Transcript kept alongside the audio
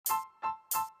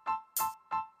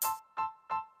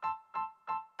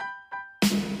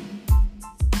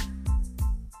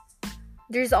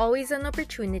There's always an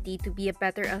opportunity to be a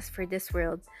better us for this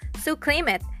world, so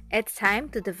claim it. It's time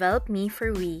to develop me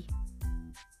for we.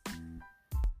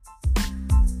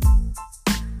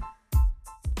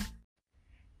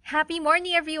 Happy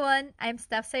morning, everyone! I'm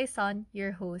Steph Saison,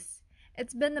 your host.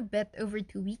 It's been a bit over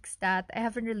 2 weeks that I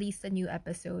haven't released a new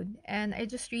episode, and I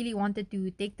just really wanted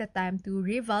to take the time to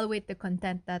reevaluate the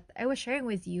content that I was sharing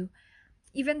with you.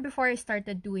 Even before I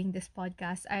started doing this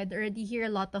podcast, I'd already hear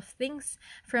a lot of things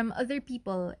from other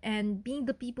people, and being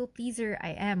the people pleaser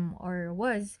I am or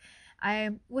was,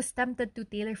 I was tempted to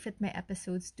tailor fit my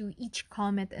episodes to each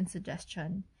comment and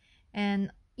suggestion.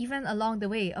 And even along the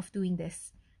way of doing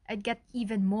this, I'd get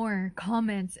even more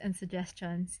comments and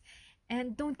suggestions.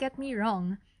 And don't get me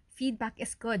wrong, feedback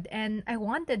is good, and I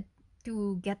wanted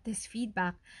to get this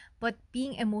feedback, but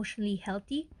being emotionally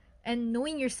healthy and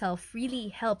knowing yourself really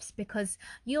helps because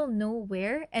you'll know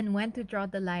where and when to draw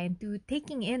the line to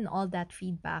taking in all that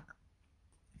feedback.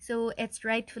 So it's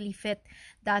rightfully fit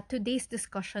that today's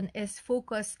discussion is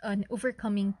focused on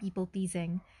overcoming people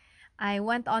pleasing. I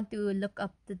went on to look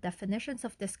up the definitions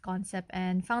of this concept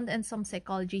and found in some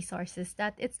psychology sources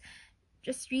that it's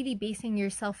just really basing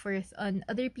your self worth on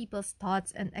other people's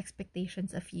thoughts and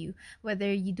expectations of you,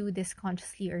 whether you do this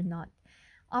consciously or not.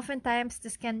 Oftentimes,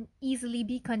 this can easily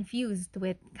be confused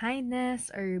with kindness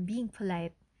or being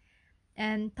polite.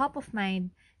 And top of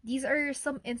mind, these are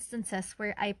some instances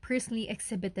where I personally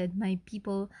exhibited my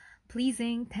people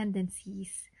pleasing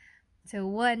tendencies. So,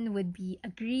 one would be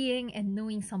agreeing and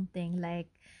knowing something like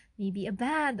maybe a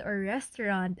band or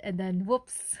restaurant, and then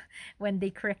whoops, when they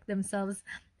correct themselves,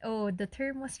 oh, the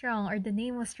term was wrong or the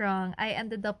name was wrong. I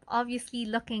ended up obviously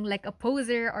looking like a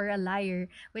poser or a liar,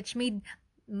 which made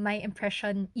my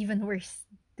impression even worse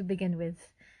to begin with.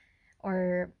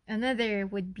 Or another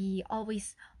would be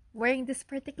always wearing this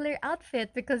particular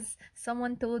outfit because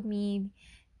someone told me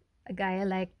a guy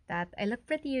like that I look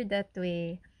prettier that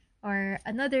way. Or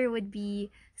another would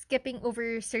be skipping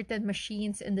over certain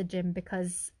machines in the gym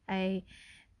because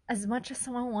as much as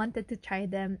someone wanted to try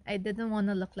them, I didn't want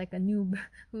to look like a noob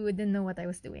who didn't know what I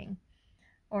was doing.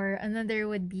 Or another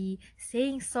would be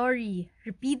saying sorry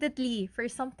repeatedly for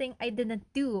something I didn't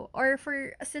do or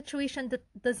for a situation that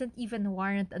doesn't even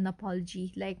warrant an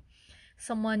apology. Like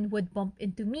someone would bump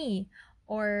into me,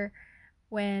 or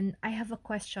when I have a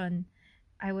question,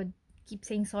 I would keep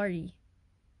saying sorry.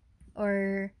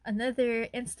 Or another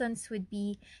instance would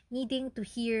be needing to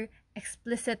hear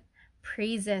explicit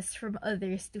praises from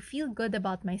others to feel good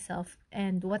about myself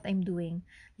and what I'm doing.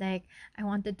 Like, I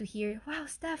wanted to hear, wow,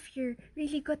 Steph, you're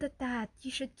really good at that.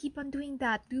 You should keep on doing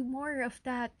that. Do more of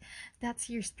that. That's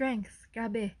your strength.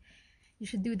 Grabe. You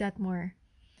should do that more.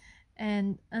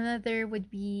 And another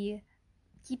would be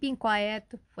keeping quiet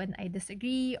when I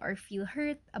disagree or feel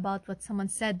hurt about what someone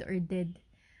said or did.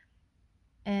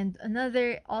 And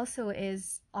another also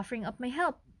is offering up my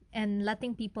help and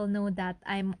letting people know that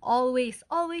I'm always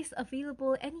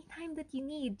available anytime that you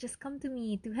need. Just come to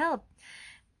me to help.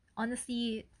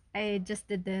 Honestly, I just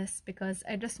did this because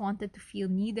I just wanted to feel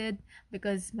needed,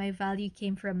 because my value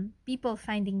came from people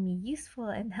finding me useful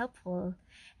and helpful.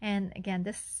 And again,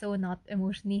 this is so not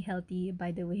emotionally healthy,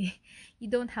 by the way. You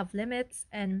don't have limits,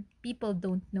 and people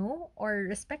don't know or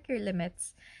respect your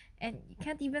limits. And you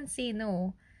can't even say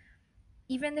no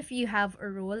even if you have a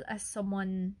role as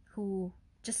someone who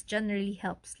just generally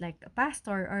helps, like a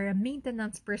pastor or a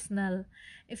maintenance personnel.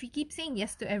 If you keep saying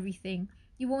yes to everything,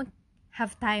 you won't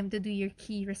have time to do your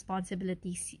key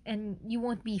responsibilities, and you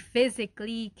won't be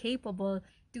physically capable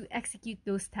to execute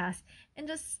those tasks, and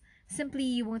just simply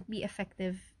you won't be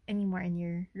effective anymore in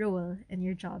your role and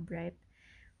your job, right?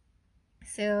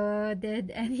 So,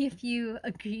 did any of you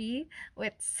agree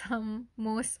with some,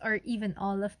 most, or even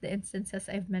all of the instances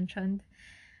I've mentioned?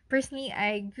 Personally,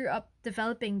 I grew up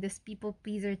developing this people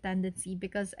pleaser tendency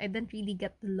because I didn't really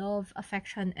get the love,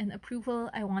 affection, and approval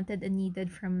I wanted and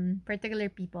needed from particular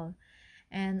people.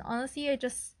 And honestly, I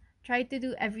just tried to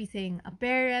do everything a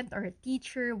parent or a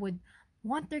teacher would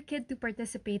want their kid to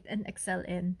participate and excel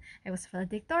in. I was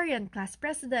valedictorian, class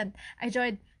president. I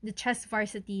joined the chess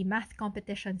varsity, math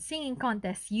competition, singing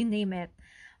contest, you name it.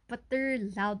 But their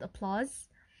loud applause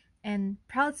and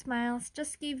proud smiles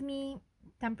just gave me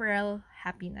temporal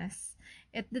happiness.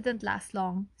 It didn't last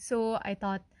long, so I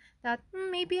thought that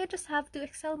maybe I just have to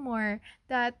excel more,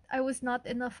 that I was not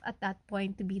enough at that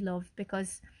point to be loved,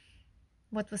 because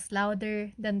what was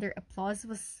louder than their applause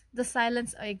was the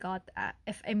silence I got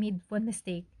if I made one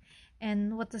mistake.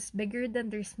 And what was bigger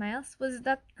than their smiles was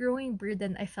that growing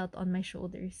burden I felt on my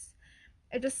shoulders.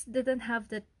 I just didn't have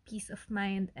that peace of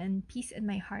mind and peace in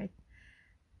my heart.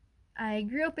 I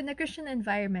grew up in a Christian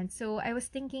environment, so I was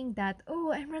thinking that,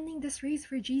 oh, I'm running this race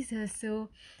for Jesus, so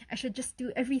I should just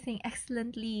do everything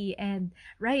excellently and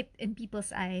right in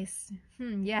people's eyes.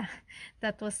 Yeah,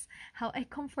 that was how I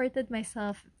comforted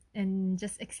myself and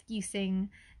just excusing,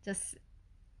 just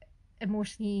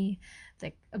emotionally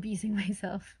like abusing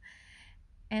myself.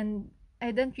 And I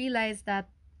didn't realize that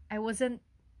I wasn't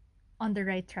on the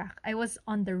right track. I was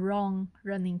on the wrong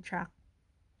running track.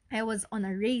 I was on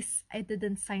a race I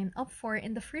didn't sign up for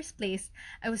in the first place.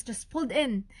 I was just pulled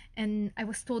in and I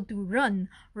was told to run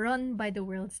by the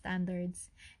world standards.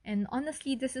 And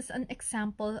honestly, this is an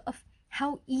example of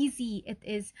how easy it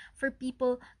is for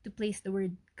people to place the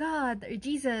word God or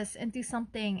Jesus into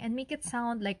something and make it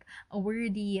sound like a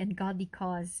worthy and godly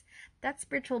cause. That's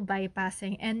spiritual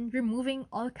bypassing and removing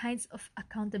all kinds of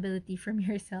accountability from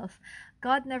yourself.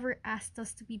 God never asked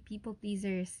us to be people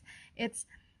pleasers. It's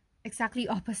exactly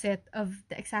opposite of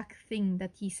the exact thing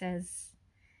that he says.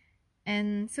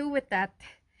 And so, with that,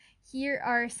 here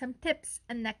are some tips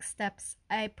and next steps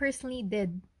I personally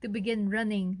did to begin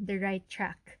running the right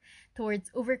track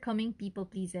towards overcoming people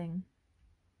pleasing.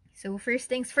 So, first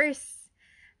things first,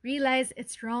 realize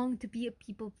it's wrong to be a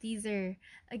people pleaser.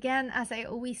 Again, as I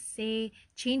always say,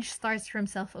 change starts from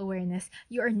self awareness.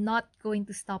 You are not going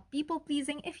to stop people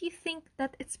pleasing if you think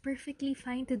that it's perfectly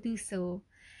fine to do so.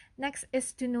 Next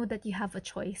is to know that you have a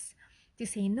choice to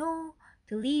say no,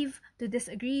 to leave, to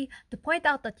disagree, to point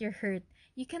out that you're hurt.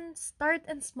 You can start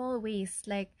in small ways,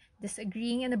 like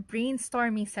disagreeing in a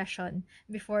brainstorming session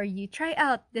before you try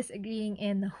out disagreeing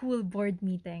in a whole board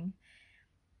meeting.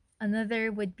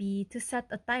 Another would be to set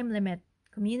a time limit,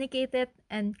 communicate it,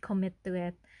 and commit to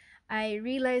it. I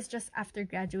realized just after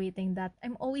graduating that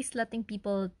I'm always letting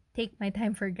people take my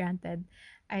time for granted.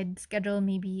 I'd schedule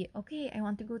maybe, okay, I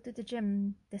want to go to the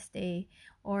gym this day,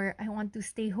 or I want to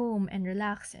stay home and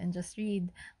relax and just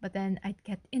read. But then I'd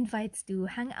get invites to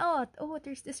hang out. Oh,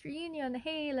 there's this reunion.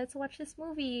 Hey, let's watch this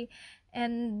movie.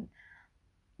 And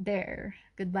there,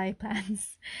 goodbye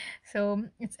plans. So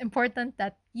it's important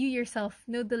that you yourself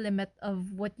know the limit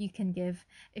of what you can give.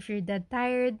 If you're dead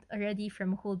tired already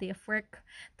from a whole day of work,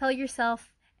 tell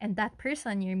yourself and that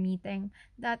person you're meeting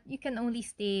that you can only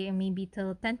stay maybe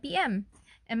till 10 p.m.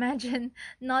 Imagine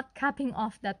not capping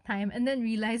off that time and then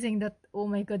realizing that, oh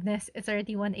my goodness, it's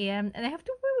already 1 a.m. and I have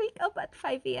to wake up at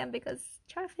 5 a.m. because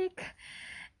traffic.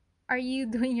 Are you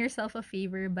doing yourself a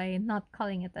favor by not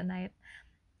calling it a night?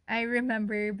 I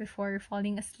remember before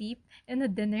falling asleep in a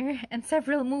dinner and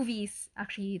several movies,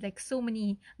 actually, like so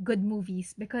many good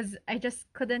movies, because I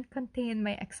just couldn't contain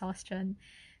my exhaustion.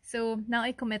 So now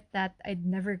I commit that I'd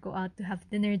never go out to have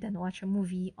dinner than watch a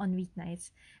movie on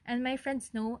weeknights. And my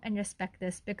friends know and respect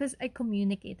this because I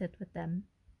communicated with them.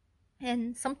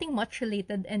 And something much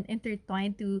related and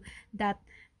intertwined to that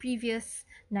previous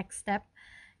next step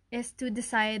is to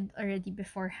decide already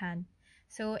beforehand.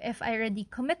 So if I already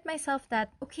commit myself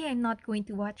that, okay, I'm not going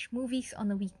to watch movies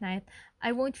on a weeknight,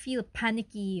 I won't feel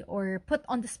panicky or put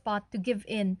on the spot to give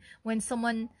in when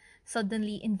someone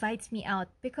suddenly invites me out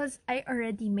because I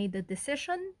already made the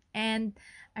decision and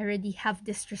I already have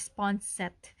this response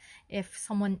set if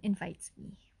someone invites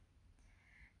me.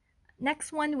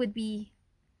 Next one would be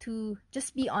to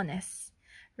just be honest.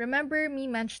 Remember me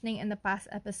mentioning in the past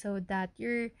episode that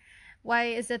why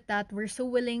is it that we're so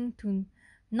willing to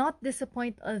not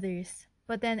disappoint others,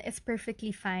 but then it's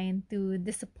perfectly fine to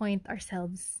disappoint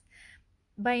ourselves?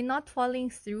 By not following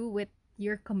through with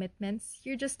your commitments,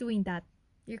 you're just doing that.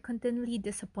 You're continually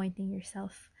disappointing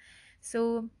yourself.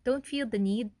 So don't feel the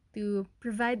need to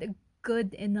provide a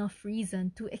good enough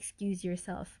reason to excuse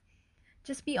yourself.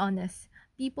 Just be honest.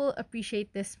 People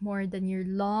appreciate this more than your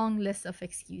long list of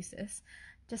excuses.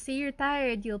 Just say you're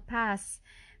tired, you'll pass.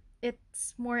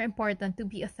 It's more important to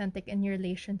be authentic in your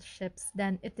relationships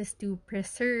than it is to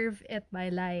preserve it by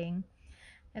lying.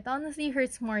 It honestly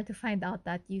hurts more to find out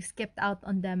that you skipped out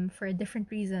on them for a different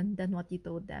reason than what you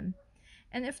told them.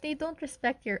 And if they don't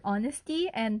respect your honesty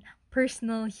and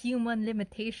personal human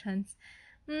limitations,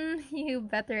 you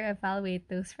better evaluate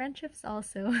those friendships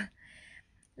also.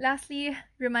 Lastly,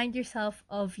 remind yourself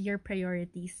of your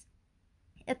priorities.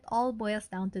 It all boils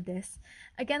down to this.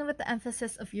 Again, with the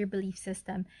emphasis of your belief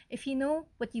system. If you know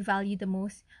what you value the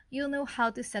most, you'll know how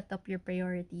to set up your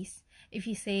priorities. If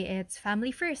you say it's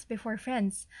family first before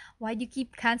friends, why do you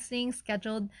keep canceling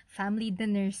scheduled family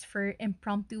dinners for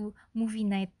impromptu movie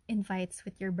night invites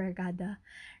with your bargada?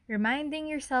 Reminding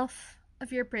yourself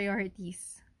of your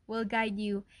priorities will guide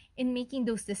you in making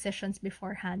those decisions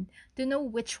beforehand to know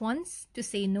which ones to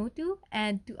say no to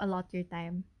and to allot your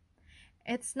time.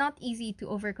 It's not easy to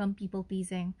overcome people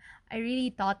pleasing. I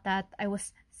really thought that I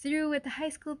was through with the high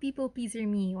school people pleaser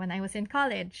me when I was in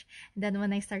college. And then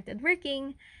when I started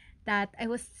working, that I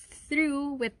was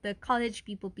through with the college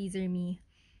people pleaser me.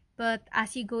 But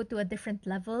as you go to a different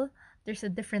level, there's a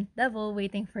different level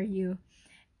waiting for you.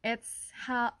 It's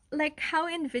how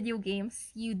in video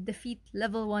games you defeat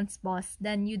level 1's boss,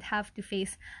 then you'd have to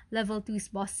face level 2's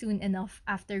boss soon enough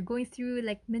after going through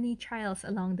like many trials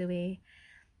along the way.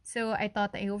 So I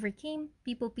thought I overcame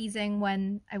people pleasing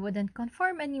when I wouldn't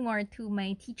conform anymore to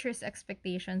my teacher's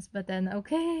expectations. But then,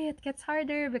 okay, it gets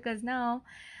harder because now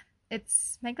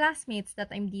it's my classmates that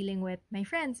I'm dealing with, my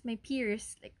friends, my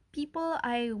peers, like people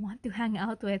I want to hang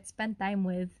out with, spend time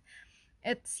with.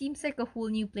 It seems like a whole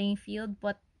new playing field,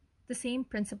 but the same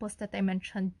principles that I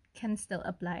mentioned can still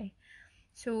apply.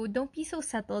 So don't be so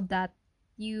settled that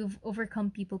you've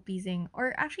overcome people pleasing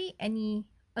or actually any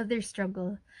other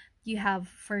struggle you have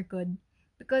for good.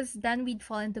 Because then we'd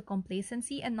fall into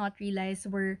complacency and not realize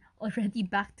we're already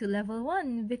back to level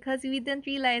 1 because we didn't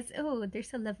realize, oh,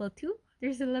 there's a level 2,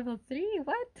 there's a level 3.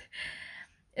 What?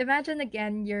 Imagine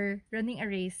again you're running a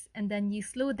race and then you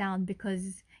slow down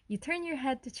because you turn your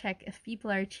head to check if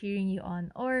people are cheering you on,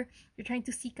 or you're trying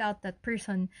to seek out that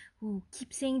person who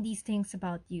keeps saying these things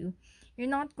about you. You're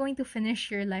not going to finish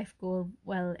your life goal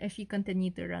well if you continue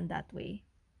to run that way.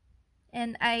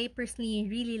 And I personally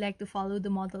really like to follow the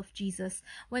model of Jesus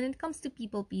when it comes to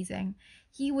people pleasing.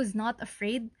 He was not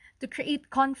afraid to create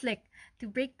conflict to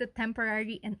break the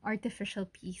temporary and artificial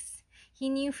peace. He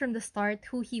knew from the start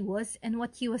who he was and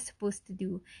what he was supposed to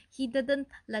do. He didn't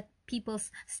let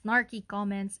people's snarky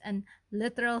comments and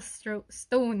literal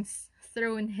stones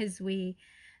thrown his way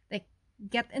like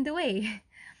get in the way.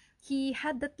 He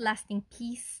had that lasting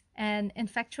peace and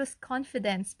infectious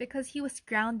confidence because he was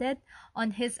grounded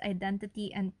on his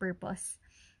identity and purpose.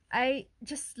 I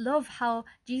just love how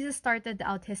Jesus started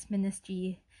out his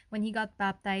ministry. When he got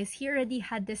baptized, he already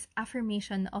had this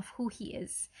affirmation of who he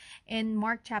is. In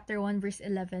Mark chapter 1 verse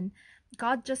 11,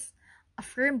 God just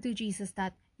affirmed to Jesus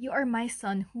that you are my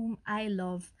son whom I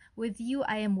love. With you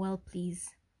I am well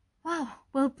pleased. Wow,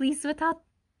 well pleased without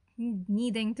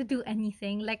needing to do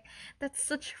anything. Like, that's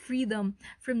such freedom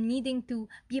from needing to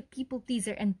be a people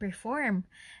pleaser and perform.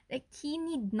 Like, he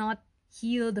need not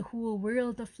heal the whole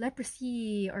world of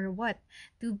leprosy or what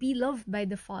to be loved by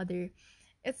the Father.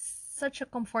 It's such a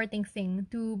comforting thing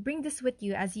to bring this with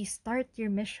you as you start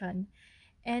your mission.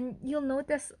 And you'll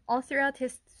notice all throughout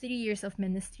his 3 years of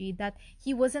ministry that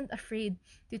he wasn't afraid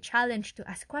to challenge, to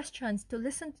ask questions, to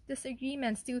listen to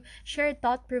disagreements, to share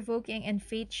thought provoking and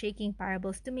faith shaking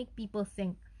parables to make people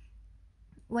think.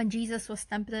 When Jesus was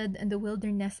tempted in the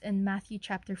wilderness in Matthew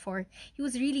chapter 4, he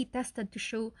was really tested to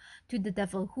show to the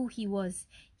devil who he was.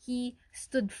 He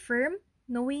stood firm,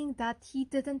 knowing that he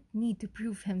didn't need to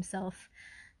prove himself.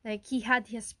 Like, he had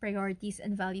his priorities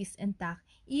and values intact.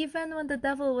 Even when the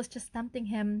devil was just tempting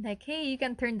him, like, hey, you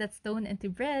can turn that stone into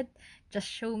bread. Just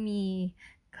show me,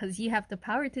 because you have the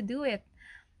power to do it.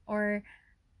 Or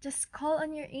just call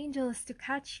on your angels to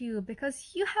catch you,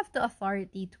 because you have the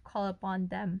authority to call upon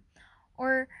them.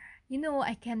 Or,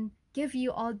 I can give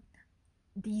you all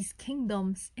these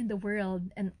kingdoms in the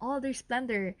world and all their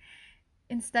splendor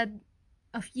instead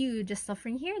of you just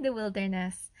suffering here in the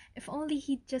wilderness. If only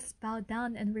he'd just bow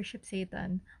down and worship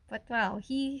Satan. But wow,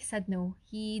 he said no.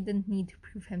 He didn't need to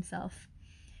prove himself.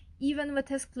 Even with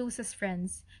his closest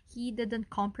friends, he didn't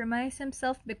compromise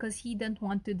himself because he didn't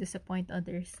want to disappoint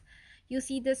others. You'll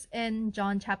see this in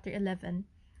John chapter 11.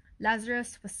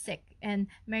 Lazarus was sick, and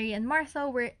Mary and Martha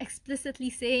were explicitly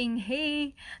saying,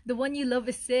 hey, the one you love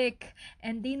is sick.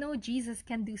 And they know Jesus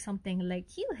can do something like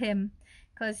heal him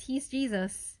because he's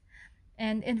Jesus.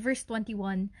 And in verse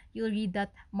 21, you'll read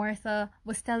that Martha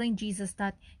was telling Jesus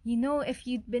that, if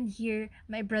you'd been here,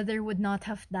 my brother would not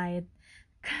have died.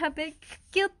 Grabe,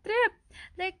 guilt trip.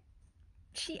 Like,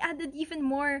 she added even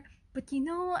more. But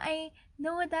I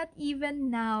know that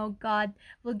even now, God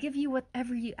will give you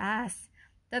whatever you ask.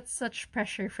 That's such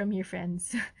pressure from your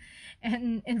friends.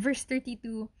 And in verse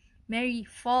 32, Mary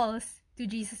falls to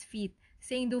Jesus' feet,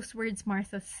 saying those words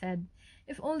Martha said.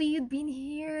 If only you'd been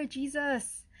here,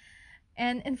 Jesus.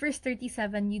 And in verse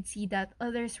 37, you'd see that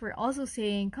others were also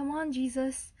saying, come on,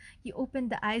 Jesus, you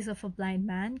opened the eyes of a blind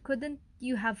man. Couldn't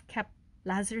you have kept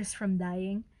Lazarus from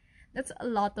dying? That's a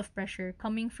lot of pressure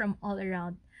coming from all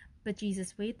around. But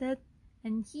Jesus waited,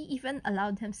 and he even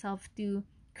allowed himself to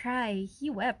cry. He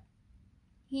wept.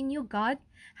 He knew God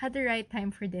had the right time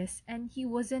for this, and he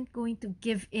wasn't going to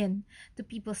give in to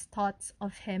people's thoughts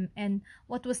of him and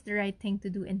what was the right thing to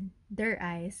do in their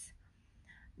eyes.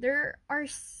 There are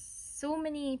so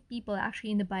many people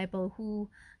actually in the Bible who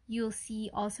you'll see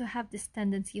also have this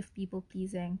tendency of people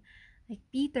pleasing. Like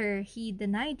Peter, he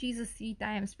denied Jesus 3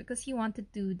 times because he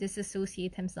wanted to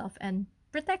disassociate himself and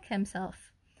protect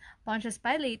himself. Pontius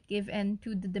Pilate gave in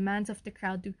to the demands of the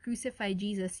crowd to crucify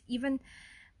Jesus, even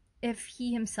if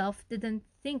he himself didn't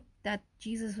think that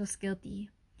Jesus was guilty.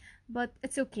 But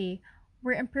it's okay.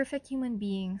 We're imperfect human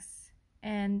beings.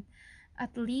 And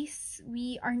at least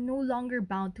we are no longer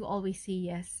bound to always say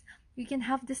yes. We can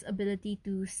have this ability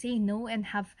to say no and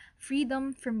have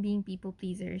freedom from being people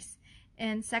pleasers.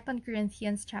 In 2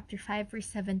 Corinthians chapter 5 verse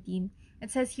 17,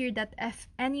 it says here that if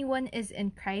anyone is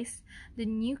in Christ, the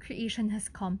new creation has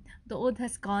come, the old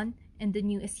has gone, and the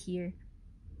new is here.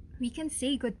 We can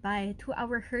say goodbye to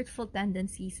our hurtful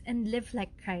tendencies and live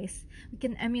like Christ. We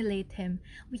can emulate Him.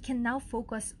 We can now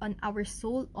focus on our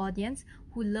soul audience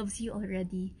who loves you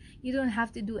already. You don't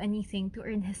have to do anything to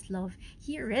earn His love.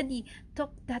 He already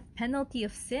took that penalty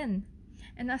of sin.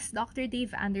 And as Dr.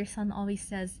 Dave Anderson always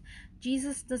says,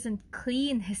 Jesus doesn't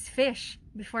clean His fish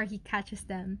before He catches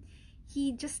them.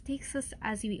 He just takes us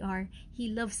as we are.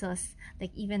 He loves us,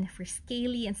 like even if we're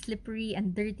scaly and slippery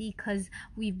and dirty because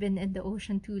we've been in the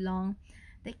ocean too long.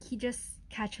 Like He just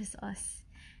catches us.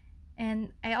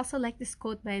 And I also like this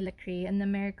quote by Lecrae, an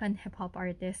American hip hop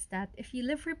artist, that if you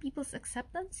live for people's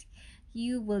acceptance,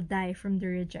 you will die from the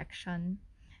rejection.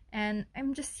 And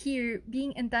I'm just here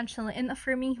being intentional in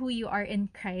affirming who you are in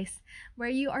Christ. Where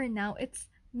you are now, it's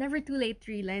never too late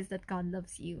to realize that God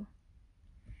loves you.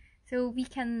 So we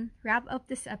can wrap up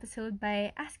this episode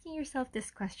by asking yourself this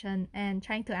question and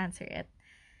trying to answer it.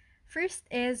 First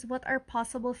is, what are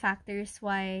possible factors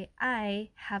why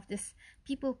I have this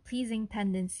people-pleasing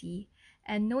tendency?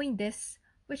 And knowing this,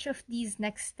 which of these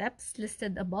next steps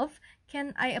listed above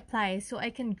can I apply so I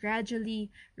can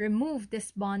gradually remove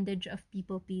this bondage of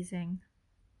people-pleasing?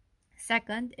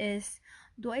 Second is,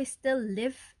 do I still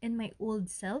live in my old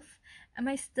self? Am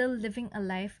I still living a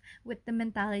life with the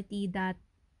mentality that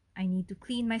I need to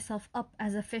clean myself up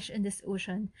as a fish in this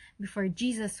ocean before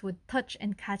Jesus would touch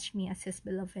and catch me as His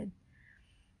beloved?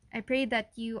 I pray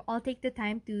that you all take the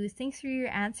time to think through your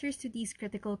answers to these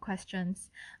critical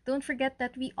questions. Don't forget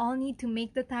that we all need to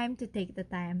make the time to take the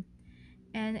time.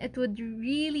 And it would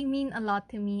really mean a lot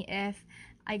to me if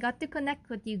I got to connect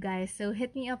with you guys. So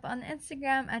hit me up on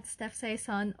Instagram at Steph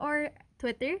Saison or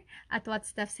Twitter at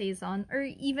whatstephsaison, or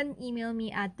even email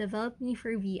me at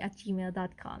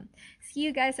developmeforv@gmail.com. See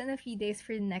you guys in a few days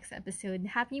for the next episode.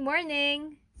 Happy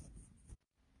morning!